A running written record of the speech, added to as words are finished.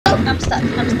I'm stuck.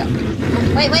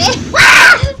 Wait.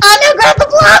 Oh no, grab the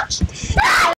block!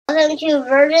 Welcome to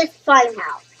Vertus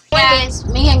Funhouse. Guys,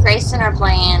 me and Grayson are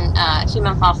playing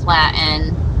Human Fall Flat,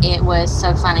 and it was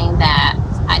so funny that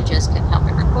I just couldn't help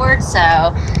but record.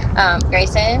 So,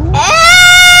 Grayson.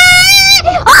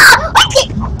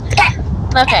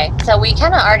 Okay, so we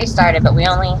kind of already started, but we've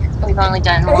only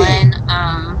done one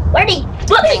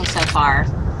thing so far.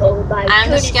 Oh my I'm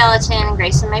the skeleton.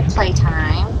 Grayson made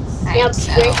playtime. Right, now,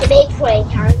 so Grayson made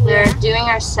playtime. we're doing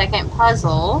our second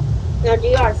puzzle. Now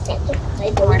do our second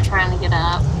puzzle. We're trying to get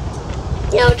up.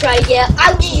 Now try to get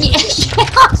out.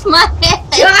 Get off my head!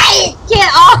 Try it!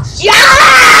 Get off! Jump!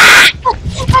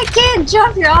 I can't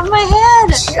jump. You're on my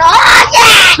head.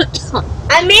 Jump!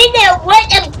 I mean it.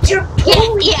 What am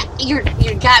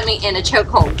You got me in a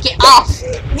chokehold. Get off!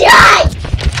 Die!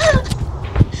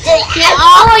 Get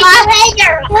off my head!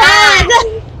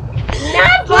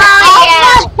 Not my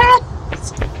head!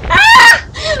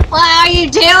 What are you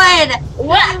doing?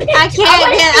 What? I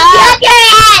can't get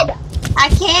up! I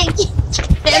can't get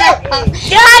up.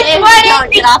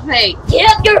 Don't get off me. Get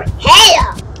up your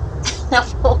head! Now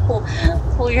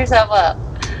pull yourself up.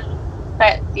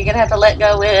 Alright, you're gonna have to let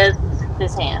go with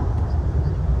this hand.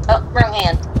 Oh, wrong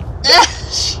hand.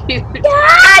 Shoot.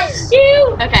 God,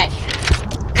 shoot! Okay.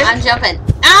 I'm jumping.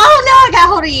 Oh no, I got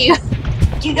hold of you.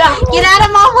 You got Get out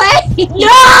of my way. No!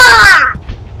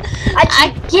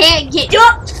 I can't get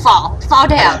fall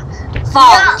down.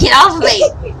 Fall. No. Get off of me.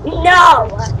 No!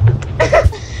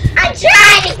 I'm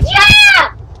trying to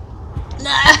jump!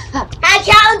 No. I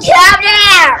can't jump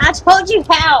there! I told you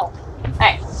how.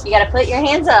 Alright, you gotta put your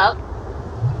hands up.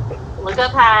 Look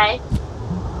up high.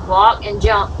 Walk and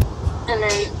jump. And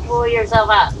then pull yourself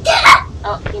up.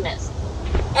 Oh, you missed.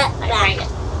 Alright,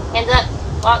 hands up.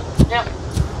 Walk. Jump.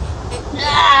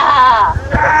 Ah!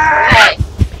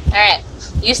 Alright.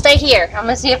 You stay here. I'm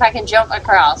gonna see if I can jump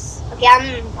across. Okay,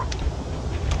 I'm...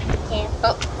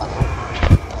 Oh.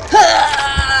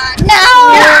 No!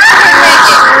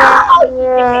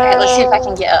 Alright, let's see if I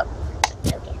can get up.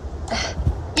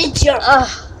 Good jump.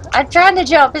 I'm trying to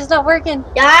jump. It's not working.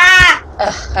 Ah!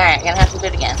 Alright, I'm gonna have to do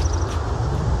it again.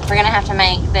 We're gonna have to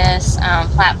make this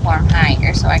platform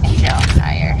higher so I can jump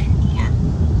higher. Yeah.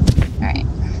 Alright.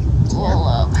 Pull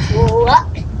up. Pull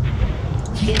up.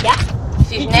 Do that.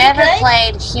 If you've never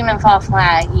played Human Fall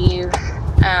Flat,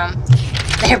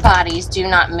 their bodies do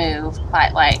not move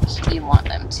quite like you want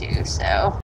them to,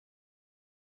 so.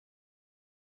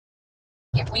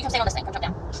 Here, will you come stay on this thing? Come jump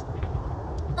down.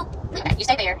 Okay, you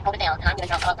stay there, hold it down, and I'm gonna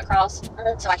jump up across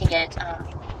so I can get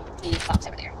the box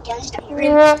over there. Okay, I'm just I'm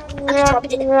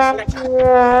dropping it. I'm not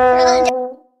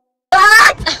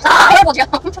Double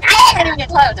jump! I didn't even get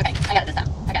close. Okay, I got it this time.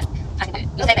 I got it. I can do it.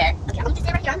 You stay there. Okay, I'm just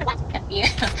stay right here on the left. Yeah,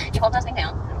 you hold this thing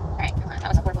down. Alright, come on. That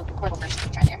was a horrible first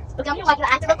try there. Okay, I'm gonna watch you. I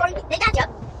have to look on the that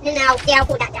jump. Then I'll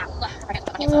pull that down. I forgot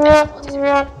to put my hands on it.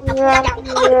 I'll pull that down.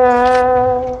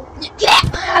 Oh. Get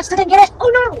it! I still didn't get it! Oh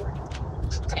no!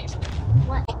 Okay.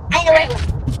 What? I know where it was.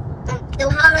 So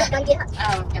how am I gonna get up?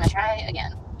 I'm gonna try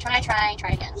again. Try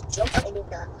again. Jump up and then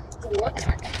go up. Doesn't work.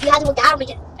 You have to look down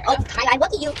because I'm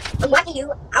watching you. I'm watching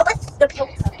you. I'll put the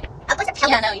pellet. I'll put the pellet.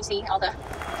 Yeah, no, you see all the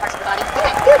parts of the body.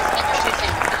 Okay, can't jump too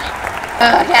soon.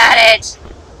 Oh, got it!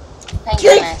 Thank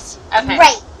goodness. Okay.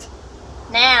 Great.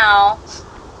 Now,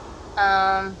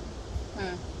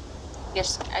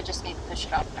 guess I just need to push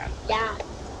it off now.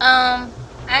 Yeah.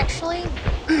 Actually,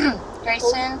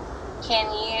 Grayson,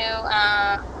 can you,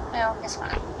 no, it's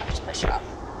fine. I'll just push it off.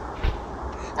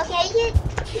 Okay, you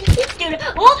do it.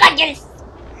 Oh my goodness!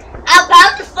 I'm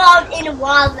about to fall in the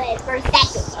wall there for a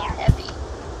second. So heavy.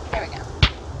 There we go.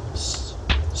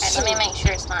 Alright, let me make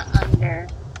sure it's not under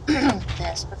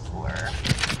this before.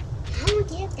 How do you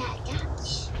get that down?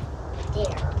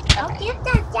 There. I'll get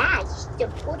that down. To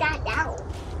pull that down.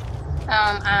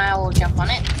 I will jump on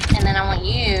it, and then I want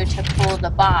you to pull the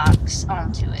box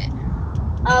onto it.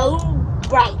 Oh,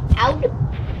 right. Out of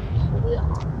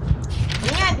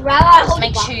Just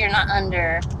make sure you're not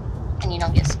under and you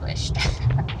don't get squished.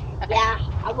 Okay. Yeah,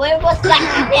 I will was like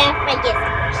that if I get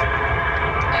squished.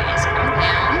 Okay, so come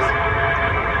down.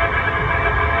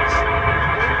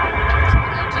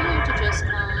 I need you to just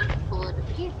pull it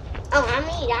over here. Oh, I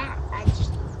mean that. I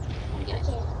just Get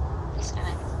it. It's kind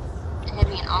of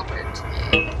heavy and awkward to move.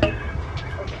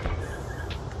 okay.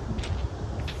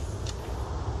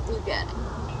 You got it.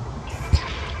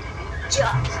 Just.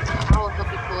 I will help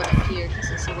you pull it up here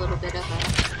because it's a little bit of a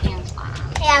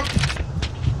incline. Yeah.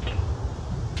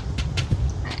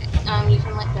 Alright, you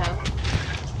can let go.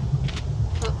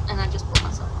 Oh, and I just pulled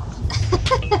myself off.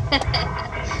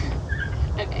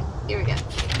 Okay, here we go. I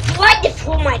like to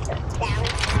pull myself down.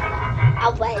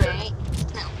 I'll wait. Alright.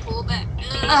 Now pull back.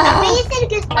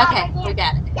 Okay, Okay, we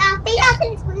got it. Yeah, they got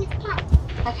this one.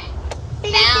 Okay.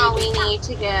 Now we need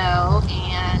to go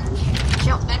and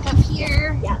jump back up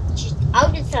here. Yeah,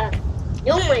 I'll just no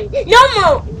more. No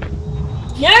more.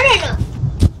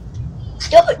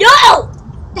 No.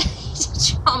 Did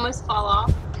you almost fall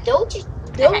off? Don't.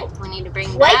 Okay, we need to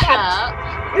bring Wake that up.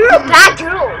 up. You're a bad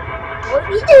girl. What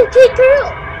are you doing, good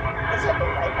girl? What's up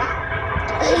right now?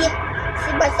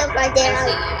 See myself right there. I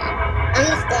see you. I'm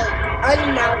gonna stay on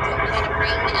the mountain. We're gonna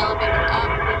bring the elevator up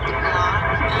with the block.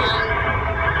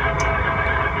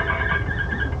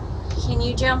 Can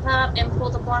you jump up and pull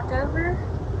the block over?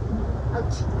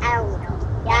 Okay, I don't know.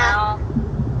 Yeah. Now,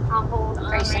 I'll hold on.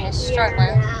 Grayson is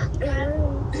struggling.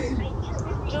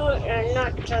 I'm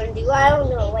not trying to do. I don't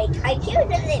know. Like I can't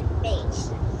do it face.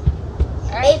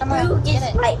 Alright, come on, just get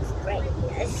it. like right.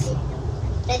 Yes.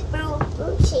 That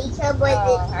food shake up with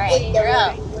alright, in you're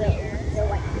up. the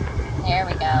There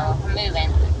we go. I'm moving.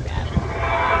 It's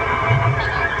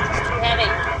too heavy.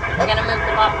 We're gonna move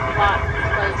the block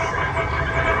close.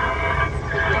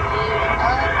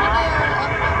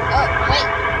 Oh, wait.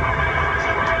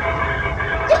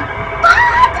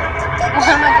 Why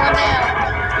am I going down?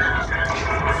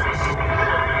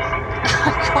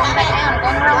 I'm going back down. I'm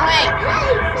going the wrong way.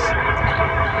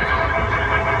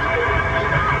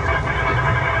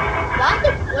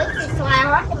 What's this why I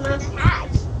want my pad?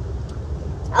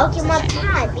 I'll get my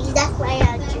pad because that's why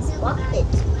I just walked it.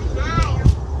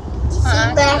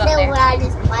 See back there where I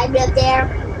just climbed up there?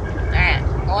 Alright,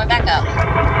 going back up.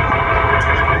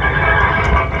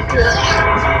 Go.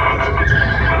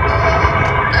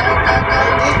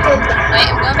 Wait,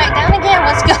 I'm going back down again.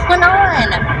 What's going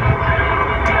on?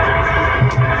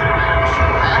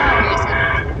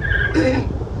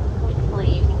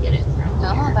 Hopefully you can get it through.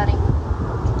 Come on, buddy.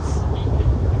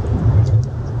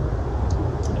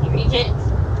 Can you reach it?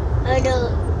 Oh no.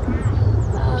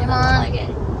 Come on. Like it.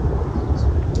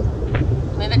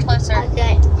 Move it closer.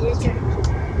 Okay,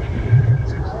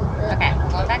 Okay,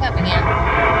 we're going back up again.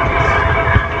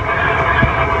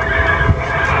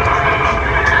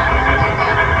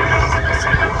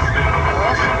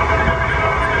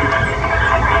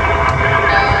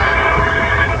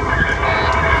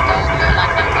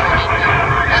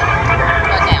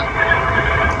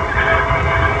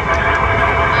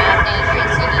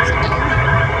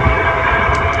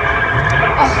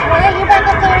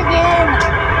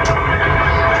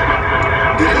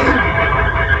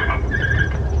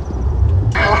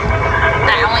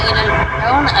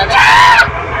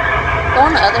 Go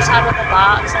on the other side of the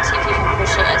box and see if you can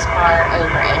push it as far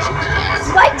over as you can.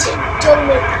 what you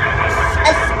doing?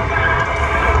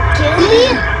 Kill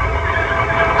me?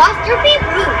 Foster be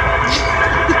rude.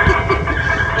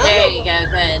 There you go,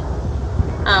 good.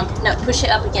 No, push it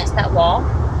up against that wall.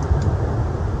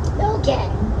 Okay.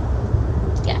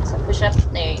 Yeah, so push up.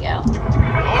 There you go.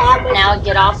 Yeah, Now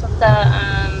get off of the,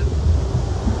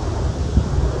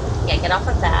 yeah, get off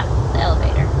of that, the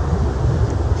elevator.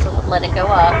 So let it go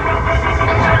up.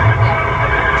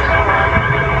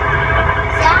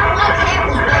 so okay,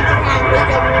 we went to have with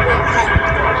the movie cut.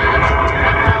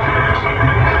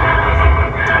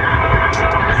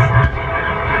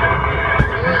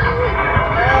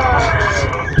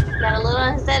 Got a little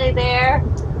unsteady there.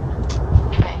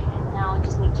 Okay, now I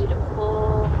just need you to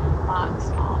pull the box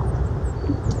off.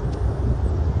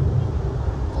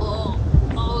 Oh,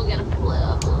 we gotta pull it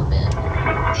up a little bit.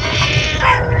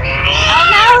 Oh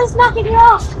no, it's knocking you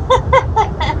off!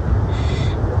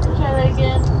 Let's try that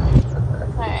again.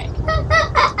 Alright.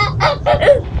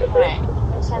 Alright,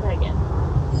 let's try that again.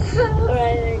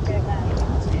 Alright,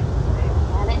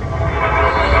 Got it?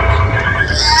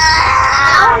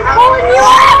 I'm pulling you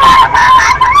up!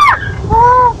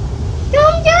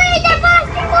 Don't do it! The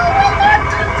basketball with her!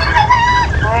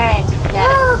 Alright, got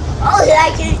it. Oh, I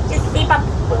can just see my...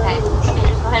 Okay,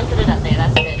 just go ahead and put it up there.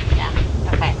 That's good.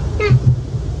 Yeah. Okay.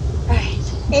 Alright.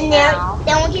 And Now.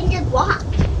 then we can just walk.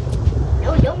 No,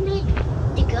 we don't need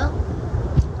to go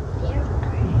there.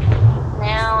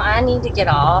 Now I need to get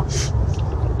off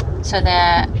so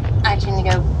that I can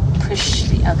go push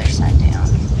the other side down.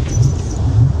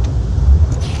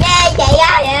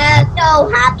 Yeah, so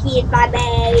happy in my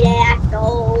bed, yeah,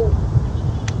 so...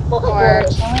 Or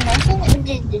can we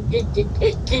make it?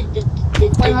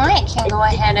 We might can go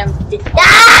ahead and...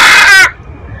 Ah!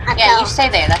 Yeah, you stay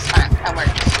there. That's fine. That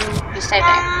works. You stay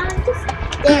there. Just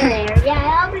there,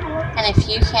 yeah, I'll be working. And if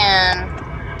you can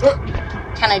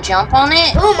kind of jump on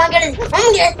it, Oh my goodness,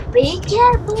 I'm just be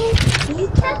careful. Be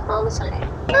careful.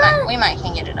 we might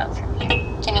can get it up from here.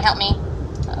 Can you help me?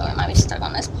 Oh, it might be stuck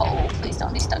on this pole. Please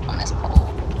don't be stuck on this pole.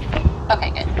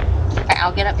 Okay, good. Alright,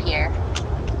 I'll get up here.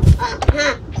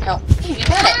 Huh. Help. You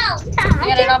got it. You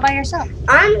got it all by yourself.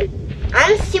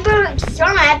 I'm super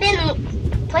strong. I've been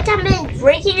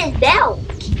drinking his milk.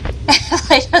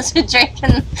 Play-Doh's been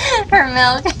drinking her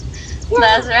milk. Yeah.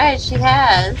 That's right, she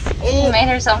has. She And- made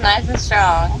herself nice and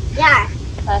strong. Yeah.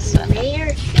 That's funny.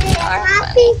 Mayor are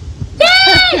happy.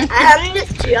 Yay! I'm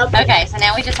just jumping. Okay, so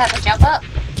now we just have to jump up.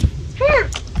 Yeah.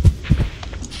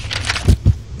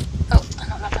 Oh, I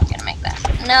don't know if I'm gonna make that.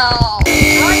 No.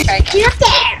 Try again. Get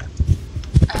there.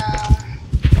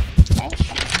 Okay.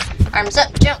 Arms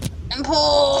up, jump, and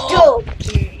pull. Go.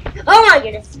 Oh my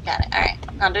goodness. Got it. All right.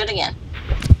 I'll do it again.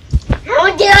 I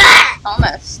want to do it.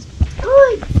 Almost.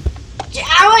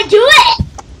 I want to do it.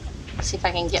 Let's see if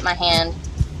I can get my hand.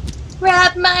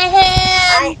 Grab my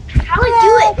hand. I would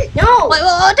do it. No. Wait,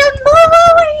 don't move.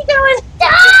 Where are you going?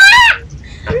 Stop.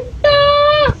 I'm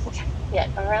stuck. Yeah,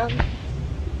 around.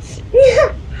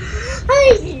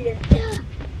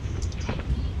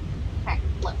 Alright,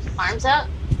 look. Arms up.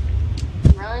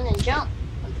 Run and jump.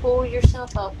 And pull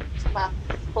yourself up by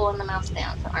pulling the mouse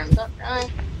down. So arms up, run,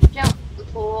 jump, and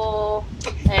pull.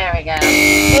 There we go.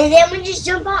 And then we just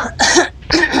jump off.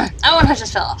 Oh, and I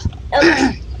just fell off.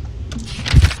 Okay.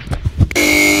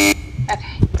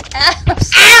 Okay.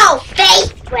 Ow!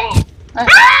 Face wet. Okay.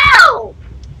 Ow!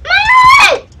 My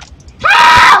leg!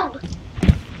 Help!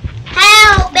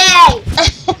 Help me!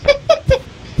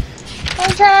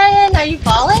 I'm trying. Are you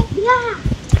falling? Yeah.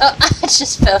 Oh, I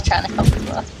just fell trying to help you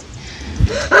up.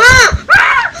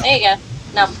 There you go.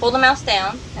 Now pull the mouse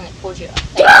down, and it pulls you up.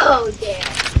 There you Go there.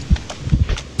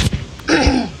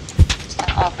 go. Just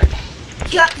kind of awkward.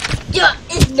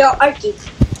 It's no arcade.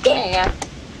 There you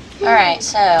go. Alright,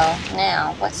 so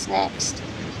now what's next?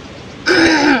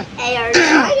 Hey, are you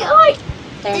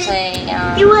There's a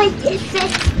do I just say,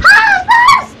 I'm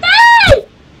gonna stay?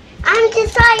 I'm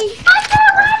just like, I'm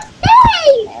gonna stay.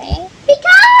 okay.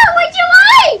 Because what you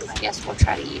like? I guess we'll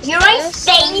try to use You're like this.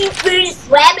 saying you food and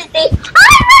swam and say, I'm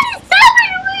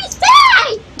gonna stay.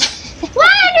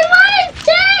 Why do I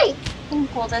stay? Can you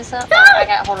pull this up? No, I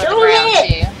got hold of the don't ground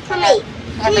hit. too. Come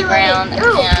I have the ground and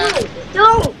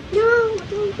Don't.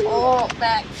 pull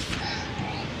back.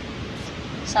 Alright.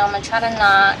 So I'm gonna try to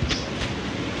knock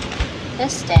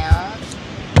this down.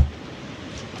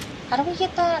 How do we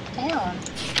get that down?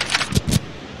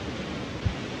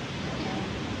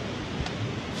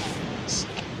 Let's see.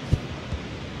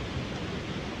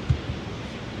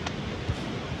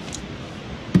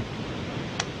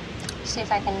 See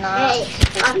if I can knock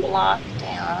this block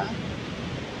down.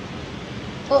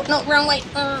 Oh, no, wrong way.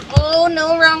 Oh,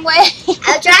 no, wrong way.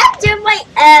 I'm trying to do what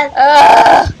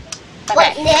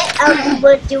Okay. Nick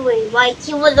was doing. Like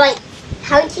he was like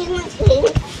hunting with him.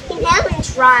 He never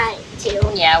tried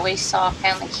to. Yeah, we saw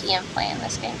Family Key and playing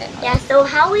this game, didn't we? Yeah. So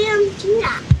how we do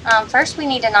that? First we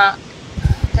need to knock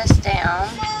this down.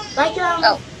 Like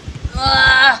Oh.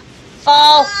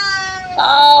 Fall.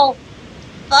 Fall.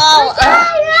 Fall.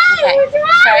 Okay,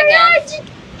 let's try again.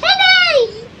 Hit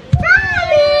me!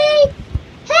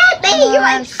 Hit me! You're Come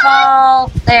on, like fall.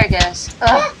 There it goes.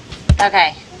 Ugh.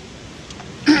 Okay.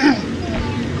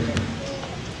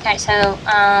 Okay, so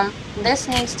this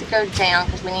needs to go down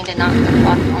because we need to knock the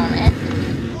block on it.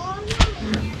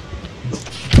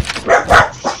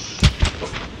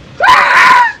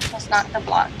 Let's knock the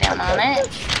block down on it.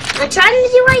 I'm trying to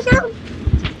do right now.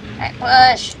 Okay,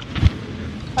 push.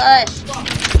 Push.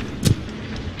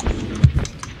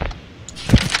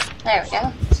 There we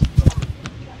go.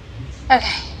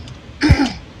 Okay.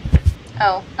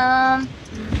 Oh,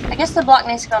 I guess the block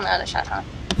needs to go on the other side, huh?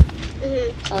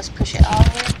 Mm-hmm. So let's push it all the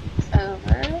way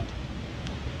over.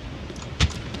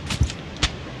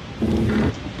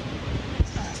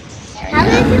 How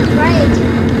There we did go. you right?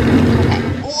 Okay.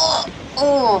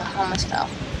 Oh, almost fell.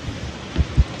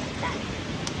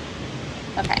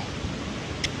 Okay.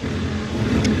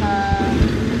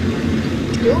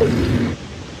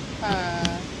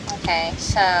 Okay,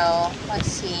 so let's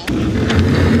see.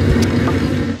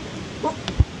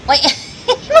 Wait.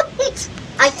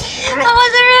 I can't. I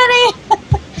wasn't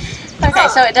ready. Okay,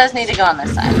 so it does need to go on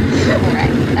this side.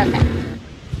 Right. Okay.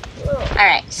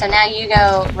 Alright, so now you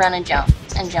go run and jump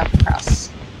across.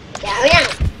 Yeah.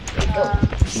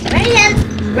 Ready?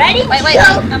 Ready? Wait,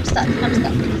 Go. I'm stuck.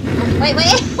 Wait.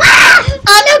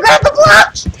 Oh no, grab the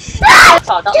block!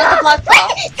 Fall. Don't let the block fall.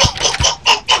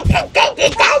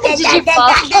 Did you fall?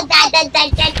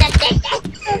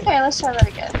 Okay, let's try that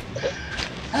again.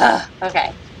 Okay.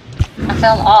 I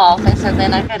fell off, and so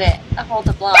then I couldn't hold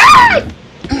the block.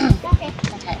 Okay.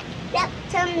 Okay. Yep.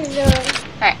 Turn the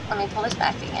Alright, let me pull this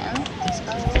back again. Let's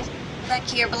go back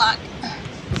to your block.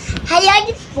 Hey, I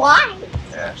just fly.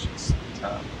 Yeah, she's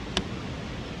tough.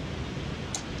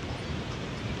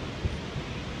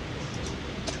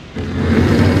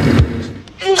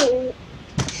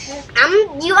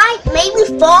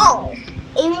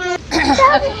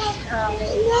 Nice.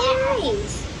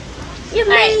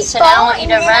 Alright, so now I want you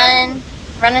to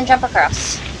run and jump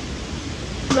across.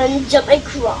 Run and jump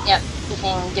across. Yep, you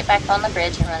can get back on the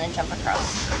bridge and run and jump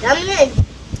across. I'm in.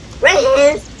 Right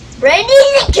hands. Ready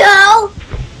to go.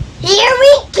 Here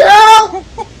we go.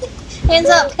 Hands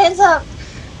up, hands up.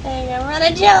 There you go, run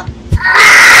and jump.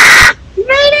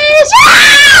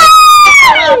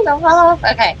 Don't fall off.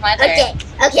 Okay, my turn.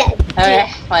 Okay. Okay,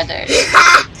 my turn.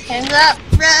 Hands up,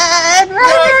 run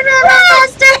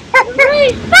faster.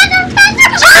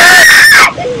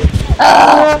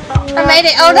 Oh, I made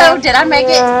it. Oh no, did I make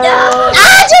it? No.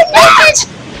 I didn't make it.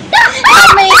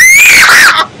 Help me.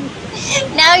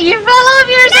 Now you fell off.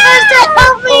 You're supposed to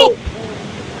help me.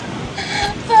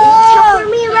 Teleport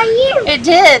me right here. It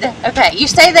did. Okay, you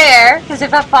stay there, because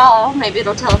if I fall, maybe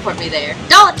it'll teleport me there.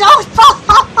 Don't fall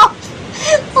off.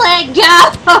 Let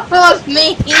go of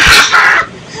me.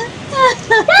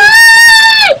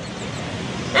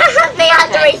 They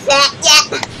have to reset. Yeah.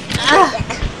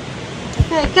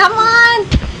 Okay, come on,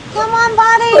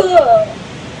 buddy.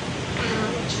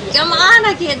 Come on,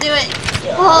 I can't do it.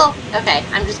 Oh, okay,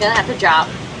 I'm just gonna have to drop.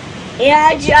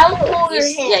 Yeah, jump over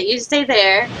him. Yeah, you stay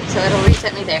there, so it'll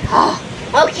reset me there. Okay.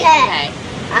 Okay,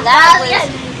 that was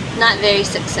not very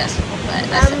successful, but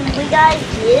that's okay. We gotta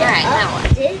get Alright, now what?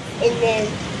 this and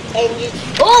just.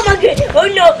 Oh my goodness! Oh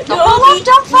no!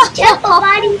 Don't fall. Careful,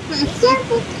 buddy. Be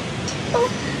careful.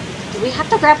 Do we have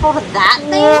to grab hold of that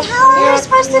thing? How are we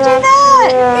supposed to do that?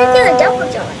 Let's do a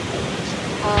double jump.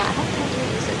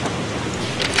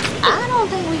 I don't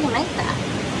think we can make that.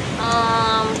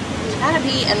 There's gotta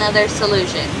be another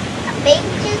solution. Maybe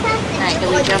just have to. Alright, can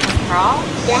we jump across?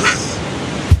 Yes.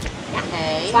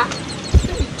 Okay.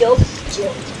 Nope.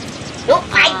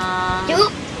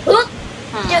 Nope.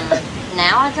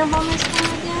 Now I jump on this one, I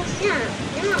guess? No.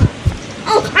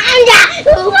 Oh, Honda!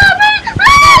 I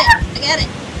got it.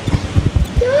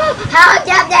 How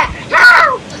down there?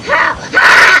 How?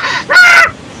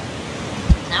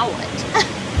 Now what?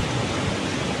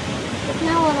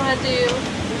 Now what do I do?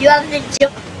 You have to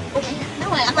jump. No,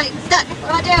 I'm like stuck. What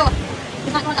do I do?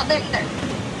 He's not going up there either.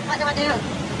 What do I do?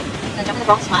 I jump in the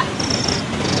wrong spot.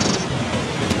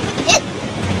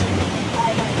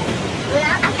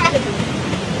 I'm having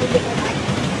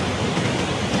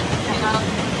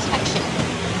Section.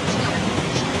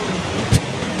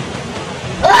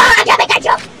 I can't make that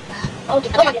jump. I don't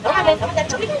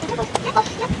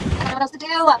know what else to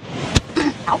do.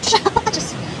 Ouch.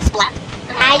 Just splat.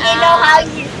 I didn't know how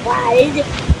you splatted.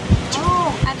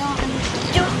 Oh, I don't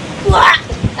understand.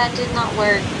 That did not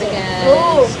work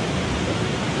because...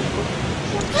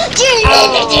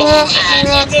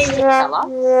 Fell off? I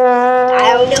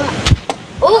don't know.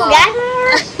 Oh, that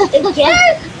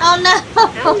again? Oh no!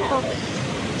 Okay.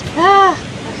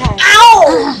 Ow!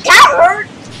 That hurt.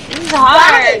 This is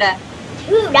hard.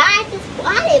 Dude, I just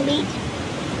splatted me.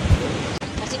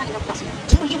 Let's see if I can go across here.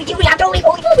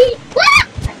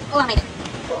 Oh, I made it.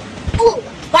 Oh,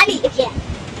 splat me again.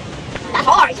 That's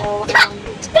hard.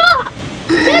 Stop!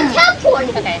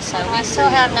 Okay, so we still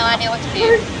have no idea what to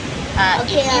do.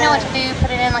 If you know what to do,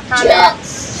 put it in the comments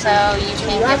so you can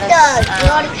give us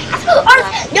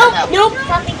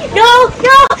No.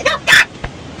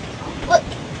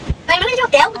 I'm gonna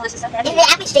jump down. Oh, this is so heavy. And they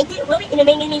actually shaked it a little bit and it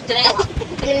made me today.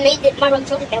 And it made my run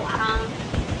shoulder fell out.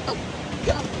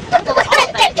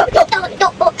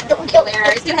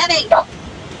 Where it's too heavy. Okay,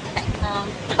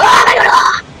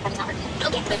 that's not working.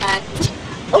 Okay, bye-bye.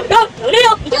 Oh no! Push.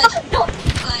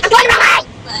 I'm going away!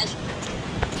 Push.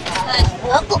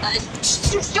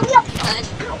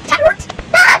 That hurts!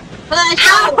 Push.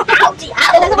 Ow! Ouchie!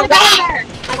 Ow! My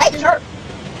leg hurt!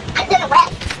 I'm in a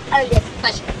wet!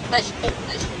 Push. Okay.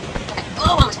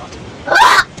 Oh, almost lost.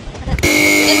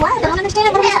 Hey, what? I don't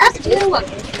understand what I'm supposed to do.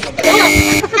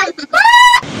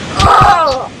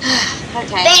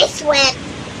 Okay. Face went!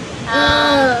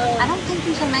 I don't think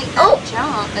you can make that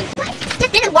jump.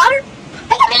 Just in the water?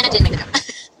 And it didn't make the jump.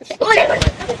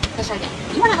 Let's try again.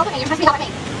 You want to help me? You're supposed to be helping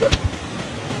me.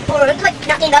 It's like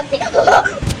nothing up there.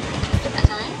 That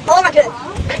time. Oh my goodness.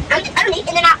 I'm underneath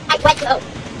and then I wet go.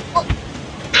 Oh.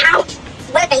 Ouch.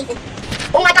 Sweat faces.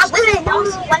 Oh my gosh, listen. No,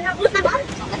 where's my bottom?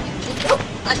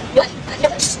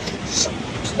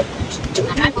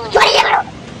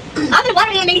 I'm in the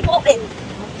water and maybe open.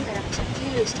 I'm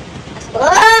confused. No.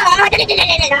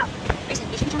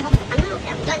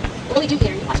 What do we do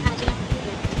here? You watch kind of too.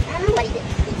 I don't know what it is.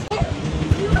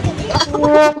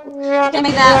 Gonna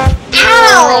make that.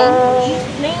 Ow!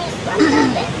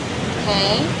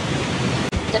 Okay.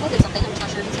 Definitely did something. I'm just not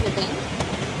sure if it's a good thing.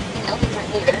 And elephant's right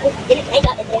there. Didn't hang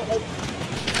up in there.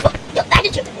 Oh, I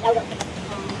just took it.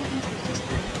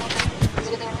 Is it a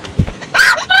good thing or not?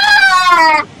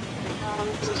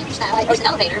 an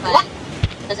elevator, but...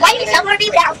 Why do you tell more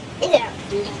people out? Is it?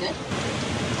 Doing good?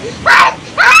 I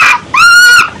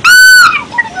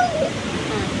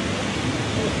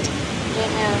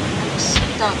don't know. I'm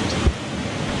stumped.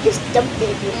 You stumped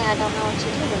it. Yeah, I don't know what to do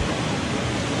with it.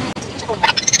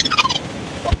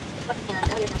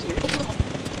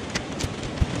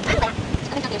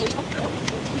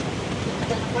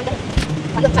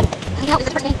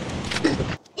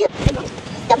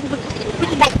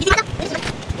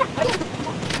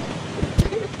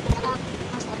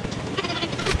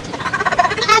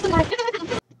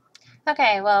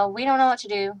 Okay, well, we don't know what to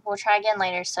do. We'll try again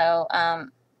later, so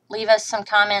leave us some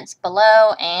comments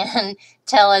below and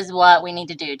tell us what we need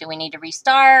to do. Do we need to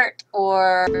restart,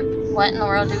 or what in the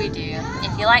world do we do?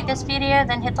 If you like this video,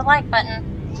 then hit the like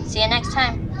button. See you next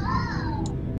time.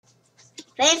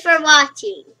 Thanks for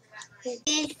watching.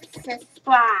 Please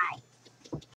subscribe.